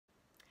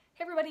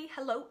Hey everybody,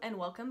 hello and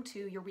welcome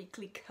to your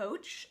weekly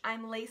coach.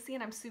 I'm Lacy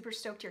and I'm super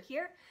stoked you're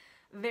here.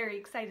 Very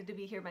excited to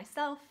be here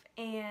myself.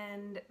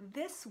 And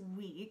this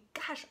week,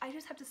 gosh, I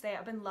just have to say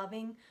I've been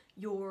loving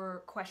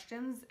your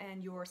questions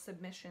and your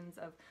submissions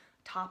of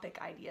topic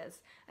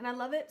ideas. And I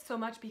love it so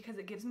much because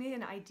it gives me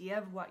an idea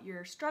of what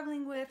you're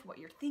struggling with, what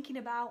you're thinking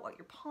about, what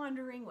you're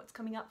pondering, what's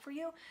coming up for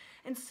you.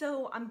 And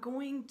so I'm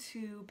going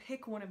to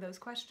pick one of those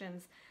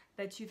questions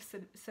that you've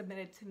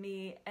submitted to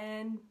me,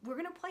 and we're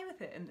going to play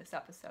with it in this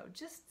episode.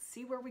 Just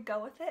see where we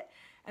go with it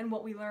and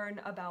what we learn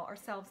about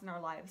ourselves and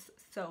our lives.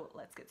 So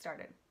let's get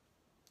started.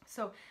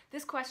 So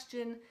this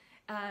question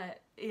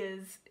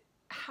is,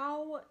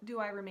 how do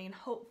I remain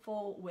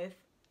hopeful with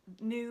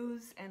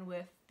news and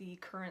with the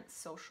current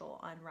social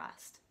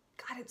unrest?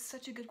 God, it's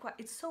such a good question.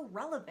 It's so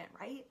relevant,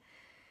 right?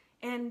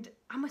 And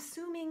I'm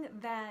assuming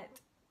that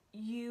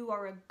you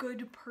are a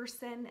good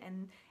person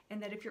and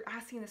that if you're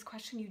asking this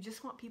question, you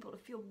just want people to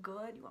feel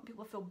good, you want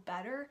people to feel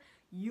better,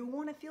 you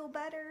want to feel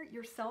better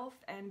yourself,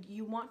 and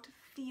you want to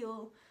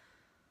feel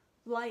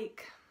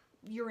like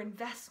your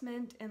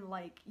investment and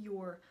like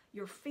your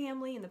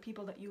family and the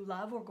people that you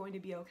love are going to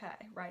be okay,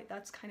 right?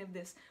 That's kind of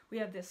this, we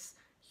have this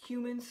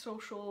human,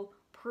 social,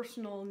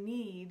 personal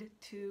need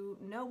to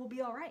know we'll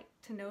be all right,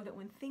 to know that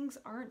when things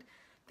are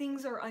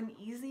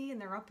uneasy and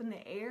they're up in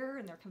the air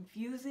and they're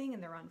confusing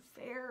and they're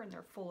unfair and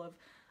they're full of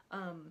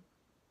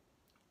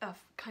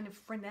kind of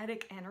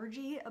frenetic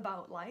energy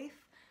about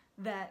life,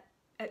 that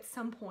at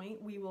some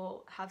point we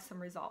will have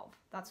some resolve.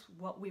 That's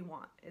what we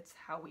want. It's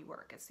how we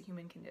work. It's the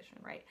human condition,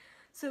 right?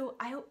 So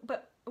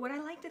but what I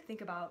like to think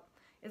about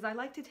is I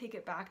like to take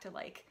it back to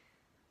like,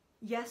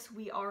 yes,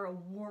 we are a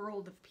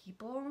world of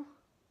people,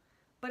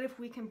 but if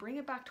we can bring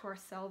it back to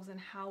ourselves and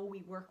how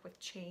we work with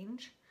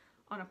change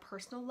on a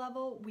personal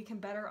level, we can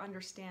better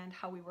understand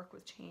how we work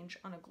with change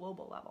on a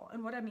global level.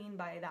 And what I mean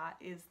by that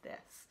is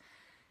this,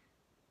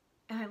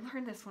 and I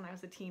learned this when I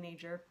was a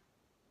teenager,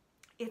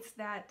 it's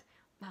that,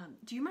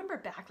 do you remember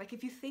back, like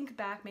if you think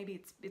back,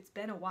 maybe it's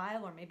been a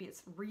while, or maybe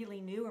it's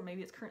really new, or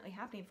maybe it's currently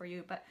happening for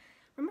you, but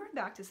remember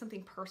back to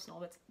something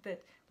personal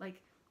that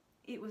like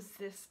it was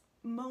this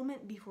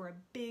moment before a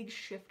big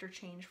shift or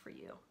change for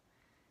you.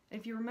 And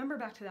if you remember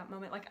back to that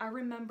moment, like I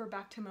remember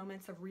back to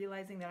moments of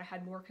realizing that I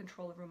had more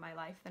control over my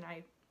life than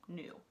I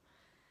knew.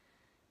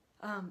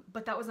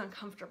 But that was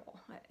uncomfortable.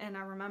 And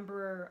I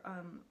remember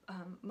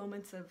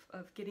moments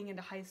of getting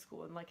into high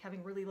school and like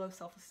having really low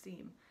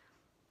self-esteem.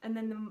 And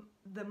then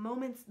the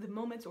moments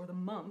or the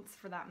months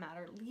for that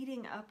matter,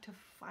 leading up to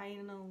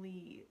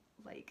finally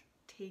like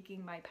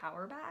taking my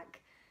power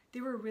back,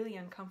 they were really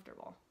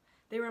uncomfortable.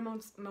 They were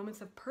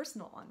moments of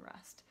personal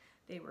unrest.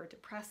 They were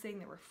depressing,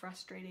 they were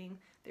frustrating,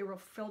 they were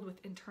filled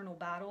with internal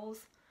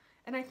battles.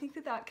 And I think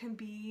that that can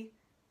be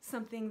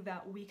something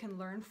that we can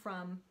learn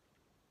from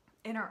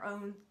in our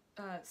own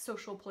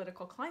social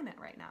political climate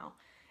right now,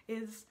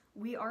 is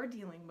we are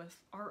dealing with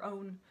our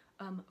own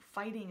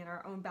fighting and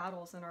our own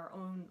battles and our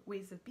own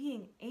ways of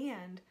being.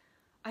 And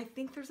I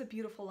think there's a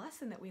beautiful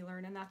lesson that we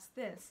learn, and that's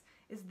this,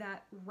 is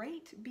that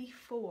right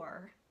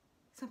before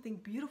something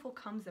beautiful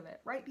comes of it,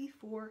 right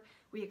before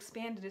we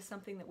expand into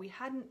something that we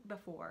hadn't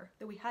before,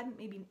 that we hadn't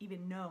maybe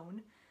even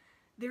known,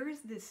 there is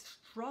this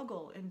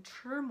struggle and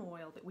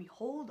turmoil that we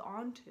hold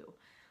on to,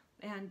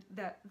 and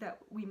that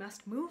we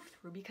must move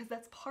through, because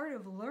that's part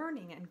of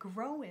learning and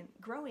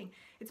growing.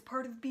 It's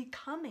part of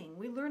becoming.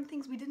 We learn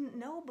things we didn't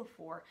know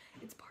before.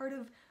 It's part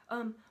of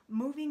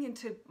moving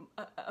into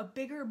a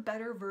bigger,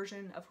 better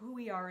version of who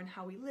we are and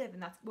how we live,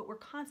 and that's what we're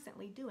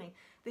constantly doing.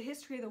 The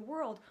history of the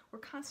world, we're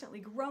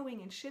constantly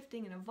growing and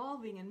shifting and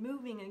evolving and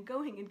moving and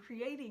going and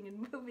creating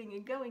and moving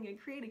and going and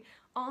creating,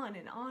 on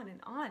and on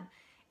and on.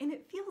 And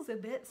it feels a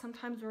bit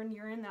sometimes when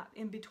you're in that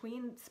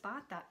in-between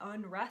spot, that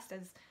unrest,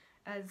 as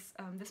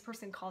this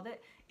person called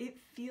it, it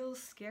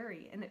feels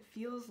scary and it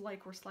feels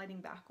like we're sliding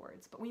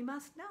backwards. But we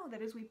must know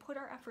that as we put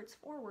our efforts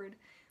forward,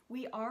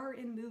 we are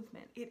in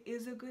movement. It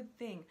is a good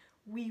thing.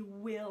 We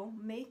will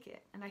make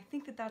it. And I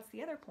think that that's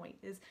the other point,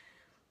 is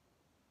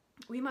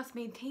we must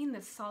maintain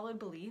this solid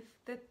belief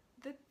that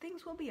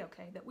things will be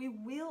okay, that we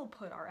will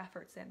put our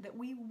efforts in, that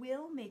we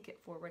will make it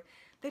forward,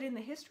 that in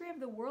the history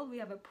of the world we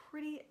have a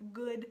pretty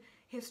good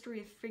history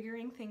of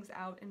figuring things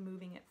out and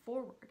moving it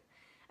forward.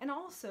 And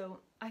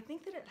also, I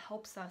think that it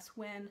helps us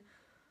when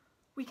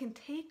we can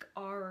take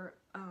our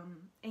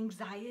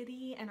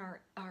anxiety and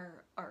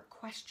our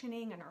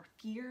questioning and our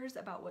fears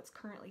about what's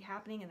currently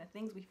happening and the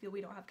things we feel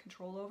we don't have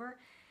control over,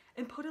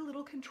 and put a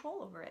little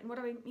control over it. And what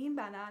I mean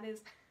by that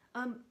is,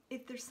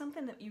 if there's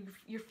something that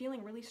you're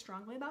feeling really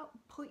strongly about,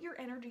 put your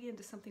energy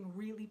into something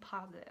really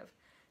positive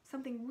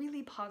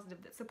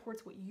that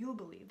supports what you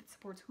believe, that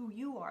supports who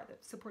you are,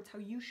 that supports how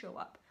you show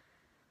up.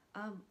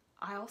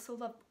 I also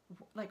love,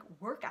 like,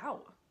 work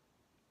out,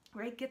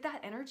 right? Get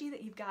that energy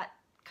that you've got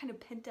kind of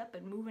pent up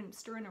and moving,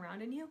 stirring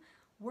around in you.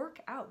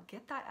 Work out,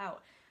 get that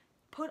out.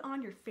 Put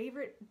on your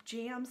favorite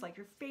jams, like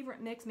your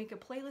favorite mix, make a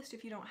playlist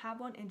if you don't have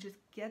one, and just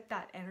get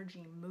that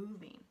energy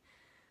moving.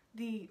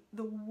 The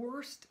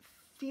worst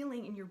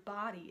feeling in your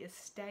body is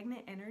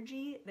stagnant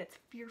energy that's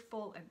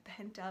fearful and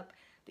pent up,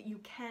 that you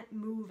can't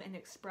move and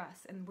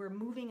express. And we're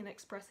moving and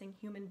expressing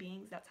human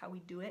beings. That's how we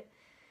do it.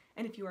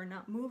 And if you are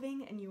not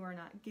moving and you are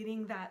not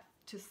getting that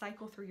to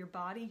cycle through your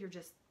body, you're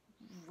just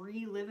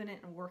reliving it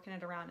and working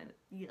it around, and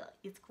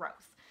it's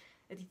gross.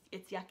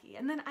 It's yucky.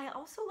 And then I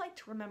also like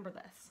to remember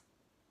this,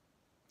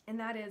 and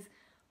that is,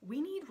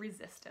 we need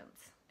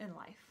resistance in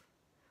life.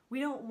 We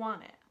don't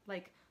want it.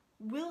 Like,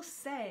 we'll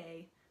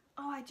say,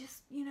 oh, I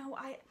just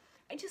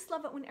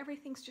love it when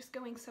everything's just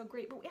going so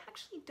great, but we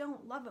actually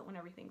don't love it when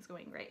everything's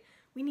going great.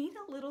 We need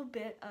a little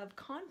bit of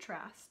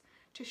contrast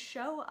to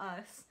show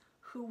us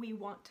who we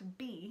want to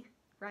be,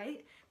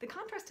 right? The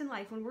contrast in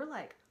life, when we're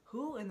like,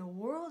 who in the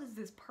world is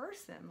this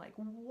person? Like,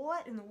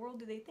 what in the world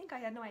do they think? I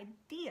had no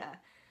idea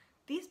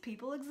these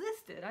people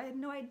existed. I had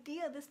no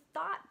idea this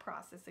thought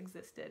process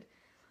existed.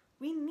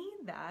 We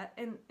need that,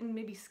 and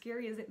maybe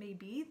scary as it may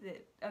be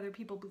that other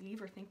people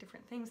believe or think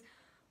different things,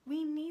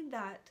 we need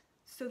that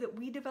so that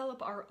we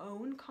develop our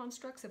own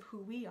constructs of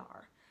who we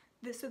are,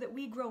 so that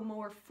we grow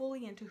more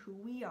fully into who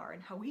we are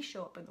and how we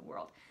show up in the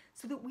world,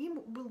 so that we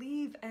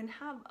believe and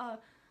have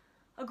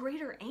a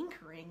greater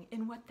anchoring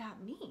in what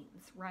that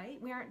means,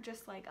 right? We aren't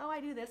just like, oh, I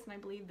do this and I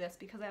believe this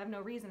because I have no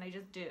reason, I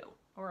just do,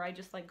 or I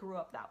just like grew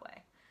up that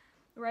way,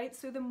 right?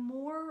 So the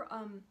more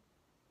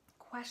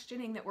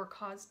questioning that we're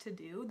caused to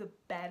do, the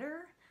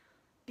better,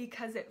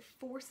 because it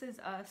forces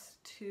us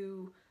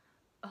to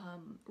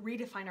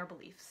redefine our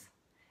beliefs.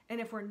 And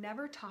if we're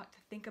never taught to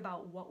think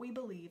about what we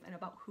believe and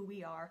about who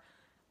we are,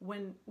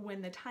 when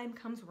the time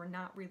comes, we're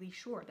not really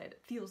sure, that it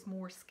feels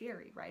more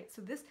scary, right?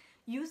 So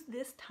use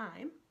this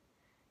time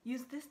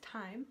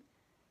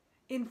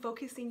in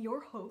focusing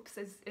your hopes,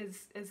 as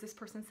this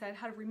person said,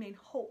 how to remain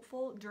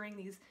hopeful during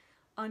these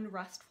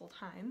unrestful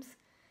times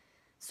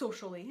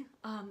socially.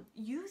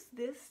 Use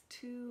this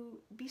to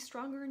be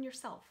stronger in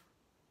yourself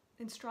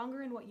and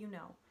stronger in what you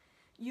know.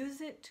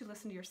 Use it to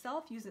listen to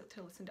yourself, use it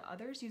to listen to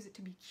others, use it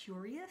to be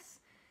curious,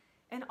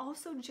 and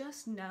also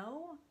just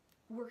know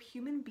we're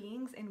human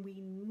beings and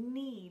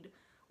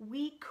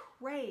we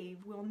crave,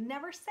 we'll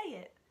never say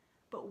it,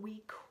 but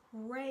we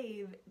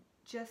crave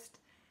just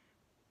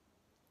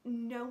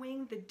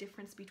knowing the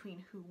difference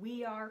between who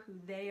we are, who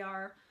they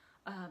are,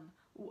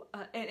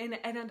 and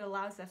it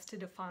allows us to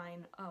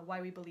define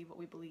why we believe what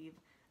we believe,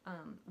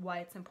 why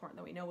it's important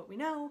that we know what we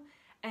know,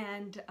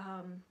 and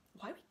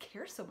why we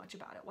care so much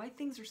about it, why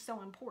things are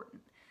so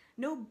important.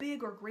 No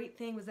big or great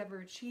thing was ever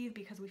achieved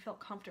because we felt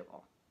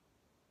comfortable.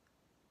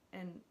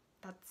 And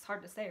that's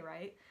hard to say,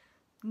 right?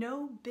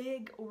 No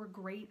big or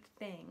great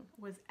thing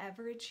was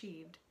ever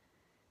achieved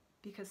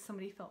because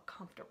somebody felt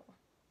comfortable.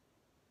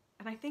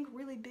 And I think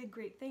really big,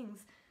 great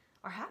things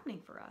are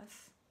happening for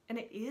us. And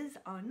it is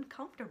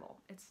uncomfortable.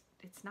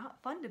 It's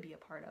not fun to be a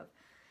part of.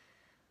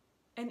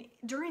 And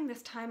during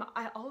this time,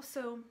 I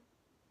also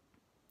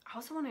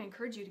want to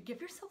encourage you to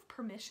give yourself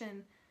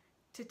permission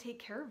to take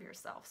care of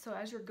yourself. So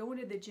as you're going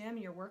to the gym and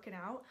you're working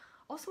out,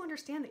 also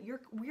understand that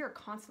we are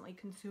constantly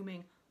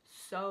consuming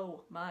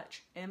so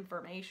much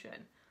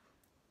information,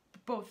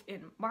 both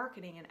in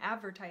marketing and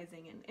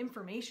advertising and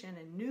information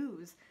and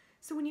news.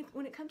 So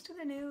when it comes to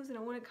the news,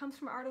 and when it comes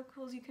from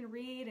articles you can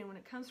read, and when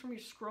it comes from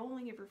your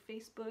scrolling of your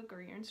Facebook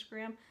or your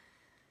Instagram,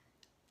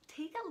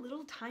 take a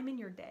little time in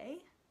your day,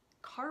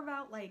 carve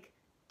out like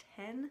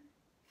 10,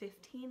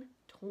 15,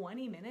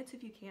 20 minutes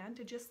if you can,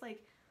 to just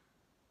like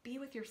be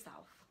with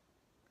yourself.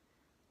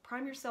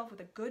 Prime yourself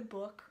with a good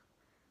book,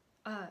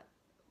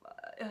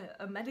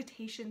 a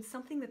meditation,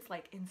 something that's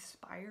like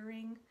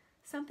inspiring,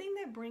 something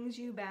that brings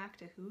you back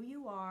to who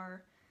you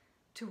are,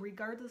 to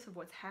regardless of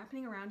what's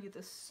happening around you,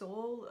 the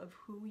soul of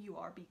who you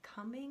are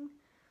becoming,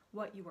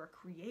 what you are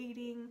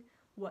creating,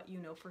 what you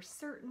know for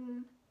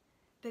certain,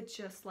 that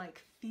just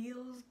like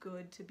feels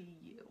good to be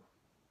you.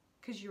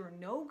 Because you're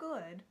no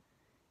good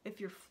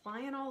if you're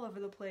flying all over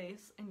the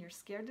place and you're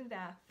scared to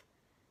death.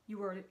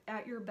 You are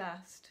at your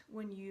best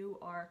when you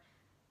are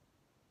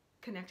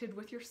connected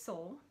with your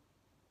soul.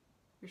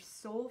 You're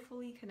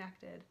soulfully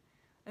connected,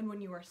 and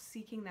when you are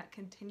seeking that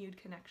continued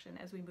connection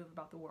as we move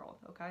about the world,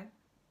 okay?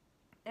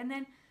 And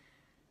then,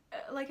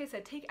 like I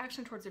said, take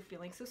action towards your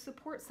feelings. So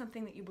support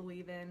something that you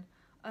believe in.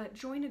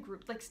 Join a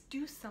group. Like,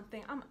 do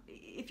something.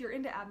 If you're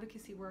into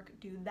advocacy work,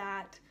 do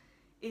that.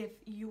 If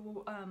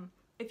you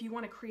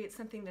want to create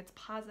something that's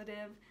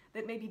positive,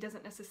 that maybe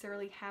doesn't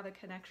necessarily have a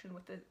connection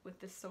with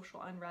this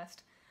social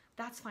unrest,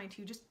 that's fine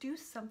too. Just do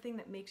something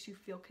that makes you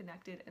feel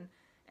connected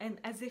and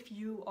as if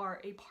you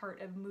are a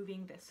part of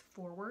moving this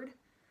forward.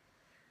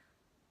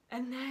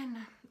 And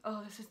then,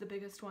 oh, this is the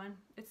biggest one.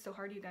 It's so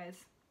hard, you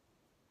guys.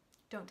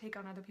 Don't take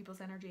on other people's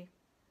energy.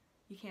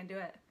 You can't do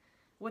it.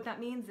 What that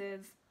means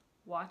is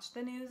watch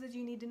the news as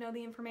you need to know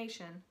the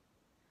information.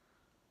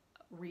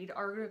 Read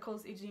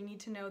articles as you need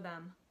to know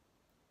them.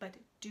 But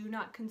do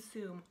not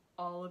consume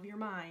all of your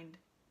mind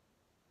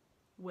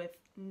with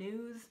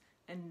news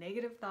and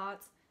negative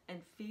thoughts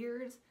and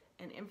fears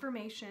and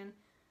information.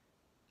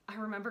 I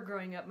remember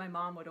growing up, my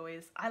mom would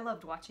always, I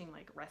loved watching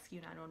like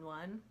Rescue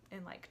 911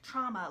 and like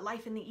trauma,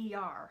 life in the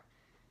ER.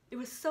 It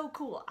was so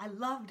cool. I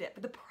loved it.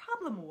 But the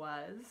problem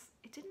was,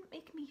 it didn't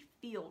make me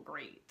feel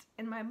great.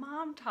 And my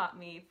mom taught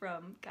me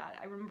from, God,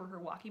 I remember her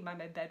walking by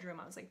my bedroom.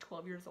 I was like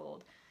 12 years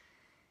old.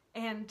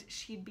 And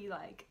she'd be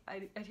like,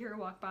 I'd hear her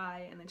walk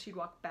by, and then she'd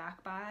walk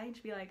back by, and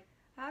she'd be like,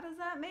 how does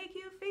that make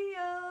you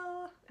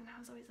feel? And I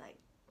was always like,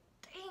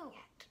 dang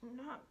it,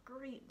 not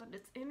great, but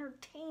it's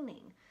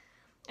entertaining.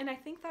 And I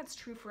think that's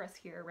true for us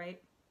here,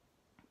 right?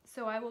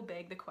 So I will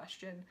beg the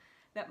question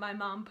that my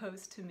mom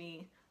posed to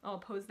me. I'll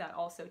pose that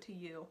also to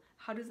you.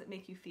 How does it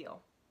make you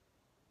feel?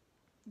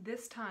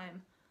 This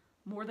time,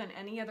 more than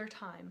any other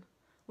time,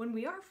 when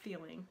we are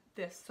feeling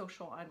this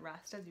social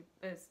unrest,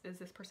 as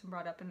this person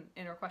brought up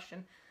in her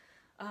question,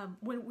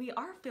 when we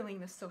are feeling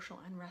this social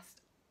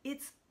unrest,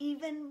 it's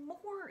even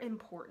more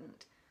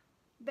important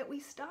that we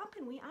stop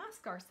and we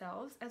ask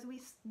ourselves, as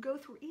we go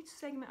through each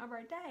segment of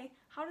our day,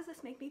 how does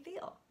this make me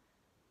feel?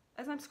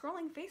 As I'm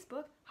scrolling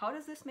Facebook, how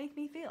does this make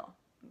me feel?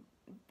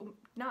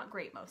 Not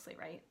great, mostly,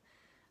 right?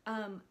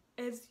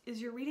 As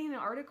you're reading an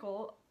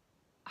article,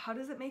 how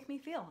does it make me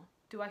feel?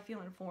 Do I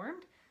feel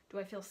informed? Do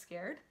I feel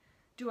scared?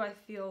 Do I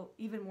feel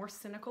even more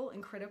cynical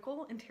and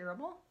critical and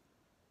terrible?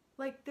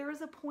 Like, there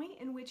is a point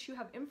in which you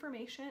have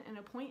information and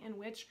a point in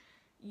which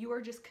you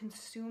are just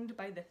consumed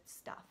by the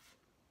stuff.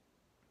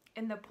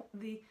 And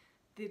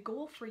the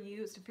goal for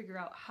you is to figure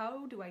out,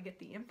 how do I get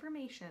the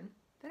information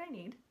that I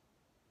need?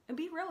 And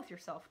be real with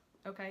yourself,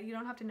 okay? You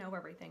don't have to know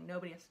everything.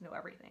 Nobody has to know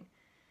everything.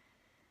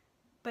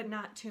 But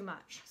not too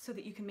much, so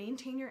that you can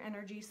maintain your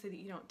energy, so that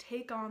you don't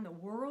take on the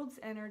world's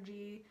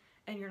energy,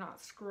 and you're not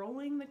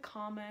scrolling the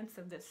comments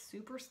of this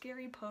super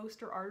scary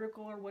post or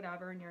article or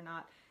whatever, and you're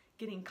not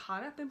getting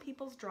caught up in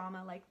people's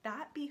drama. Like,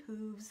 that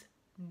behooves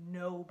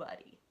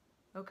nobody,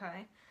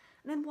 okay?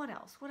 And then what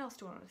else? What else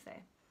do I want to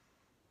say?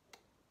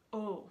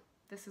 Oh,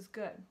 this is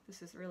good.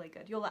 This is really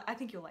good. I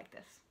think you'll like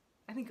this.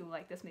 I think you'll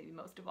like this maybe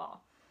most of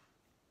all.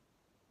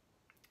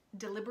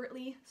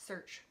 Deliberately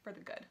search for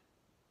the good.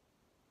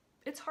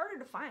 It's harder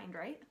to find,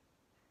 right?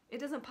 It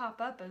doesn't pop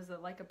up as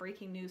like a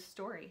breaking news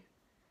story.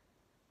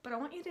 But I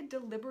want you to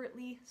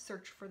deliberately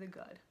search for the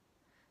good.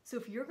 So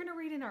if you're going to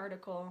read an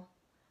article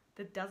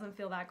that doesn't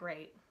feel that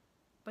great,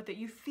 but that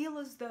you feel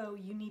as though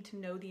you need to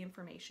know the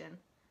information,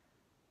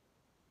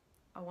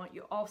 I want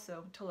you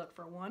also to look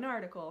for one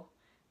article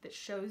that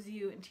shows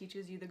you and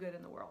teaches you the good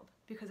in the world,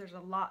 because there's a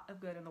lot of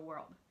good in the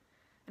world.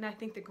 And I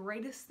think the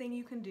greatest thing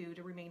you can do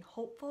to remain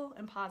hopeful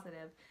and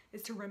positive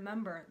is to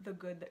remember the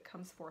good that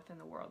comes forth in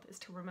the world, is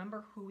to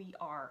remember who we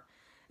are,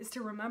 is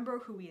to remember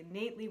who we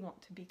innately want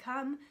to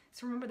become, is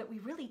to remember that we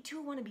really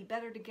do want to be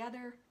better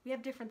together. We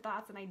have different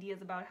thoughts and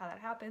ideas about how that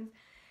happens.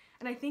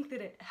 And I think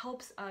that it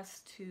helps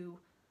us to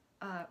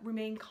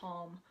remain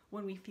calm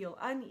when we feel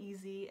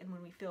uneasy, and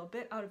when we feel a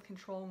bit out of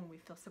control, when we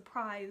feel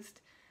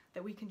surprised,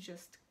 that we can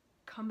just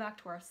come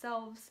back to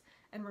ourselves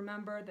and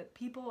remember that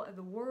people of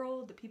the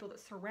world, the people that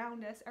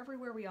surround us,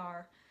 everywhere we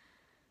are,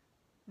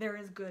 there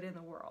is good in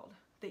the world.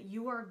 That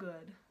you are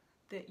good,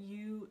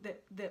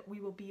 that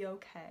we will be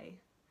okay.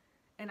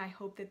 And I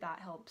hope that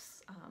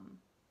helps.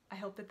 I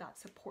hope that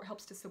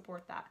helps to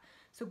support that.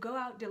 So go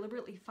out,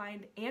 deliberately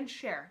find and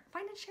share.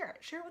 Find and share it.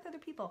 Share it with other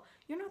people.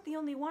 You're not the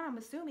only one, I'm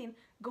assuming,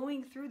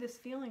 going through this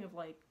feeling of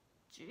like,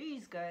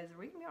 geez, guys, are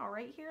we gonna be all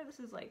right here? This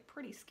is like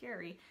pretty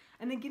scary.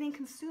 And then getting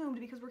consumed,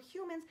 because we're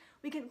humans,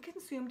 we get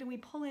consumed and we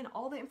pull in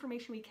all the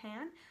information we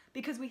can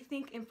because we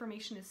think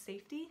information is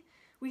safety.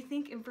 We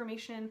think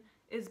information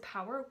is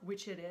power,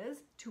 which it is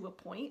to a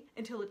point,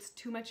 until it's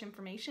too much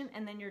information,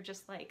 and then you're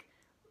just like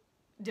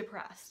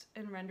depressed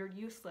and rendered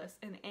useless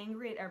and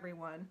angry at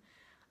everyone.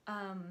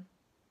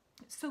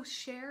 So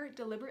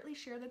deliberately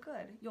share the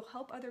good. You'll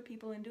help other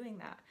people in doing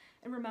that.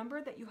 And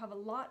remember that you have a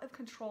lot of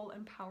control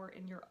and power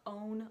in your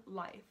own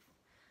life.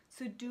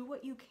 So do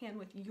what you can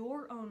with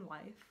your own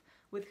life,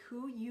 with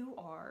who you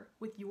are,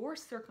 with your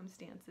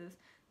circumstances,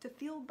 to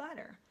feel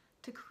better,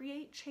 to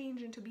create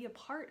change, and to be a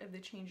part of the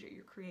change that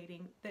you're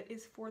creating that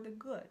is for the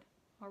good.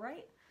 All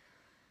right?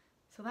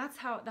 So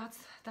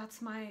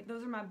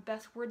those are my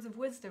best words of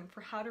wisdom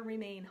for how to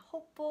remain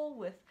hopeful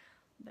with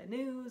the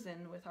news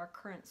and with our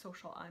current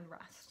social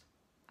unrest.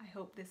 I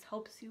hope this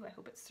helps you. I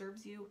hope it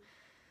serves you.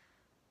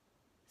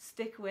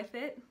 Stick with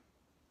it.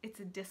 It's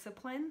a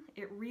discipline.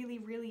 It really,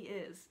 really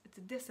is. It's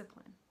a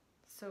discipline.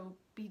 So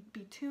be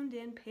tuned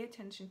in, pay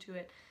attention to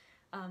it.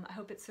 I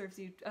hope it serves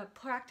you.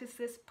 Practice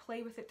this,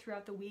 play with it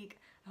throughout the week.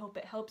 I hope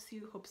it helps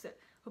you. Hope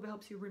it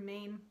helps you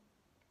remain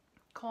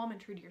calm and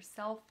true to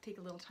yourself. Take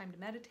a little time to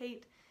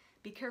meditate.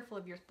 Be careful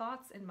of your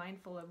thoughts and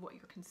mindful of what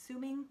you're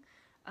consuming.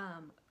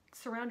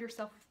 Surround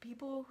yourself with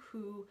people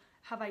who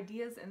have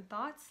ideas and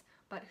thoughts,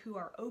 but who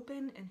are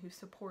open and who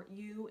support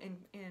you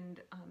in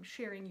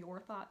sharing your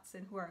thoughts,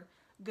 and who are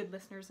good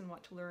listeners and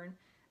want to learn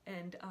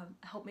and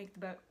help make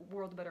the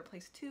world a better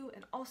place too.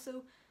 And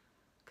also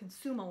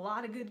consume a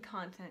lot of good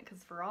content,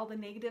 because for all the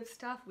negative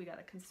stuff, we got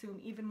to consume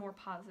even more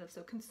positive.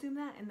 So consume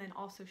that and then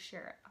also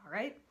share it. All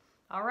right?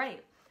 All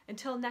right.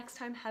 Until next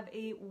time, have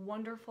a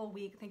wonderful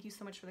week. Thank you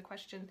so much for the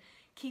question.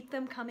 Keep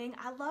them coming.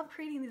 I love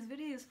creating these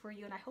videos for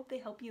you, and I hope they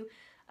help you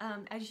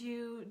as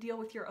you deal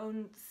with your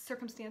own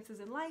circumstances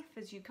in life,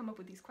 as you come up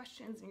with these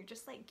questions and you're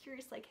just like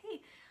curious, like,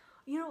 hey,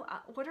 you know,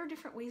 what are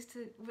different ways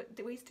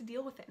to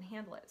deal with it and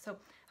handle it? So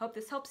I hope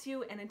this helps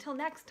you. And until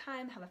next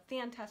time, have a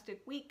fantastic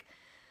week.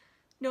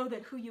 Know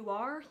that who you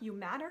are, you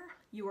matter,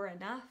 you are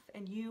enough,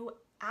 and you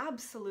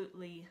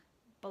absolutely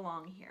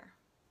belong here.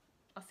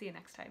 I'll see you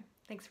next time.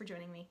 Thanks for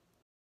joining me.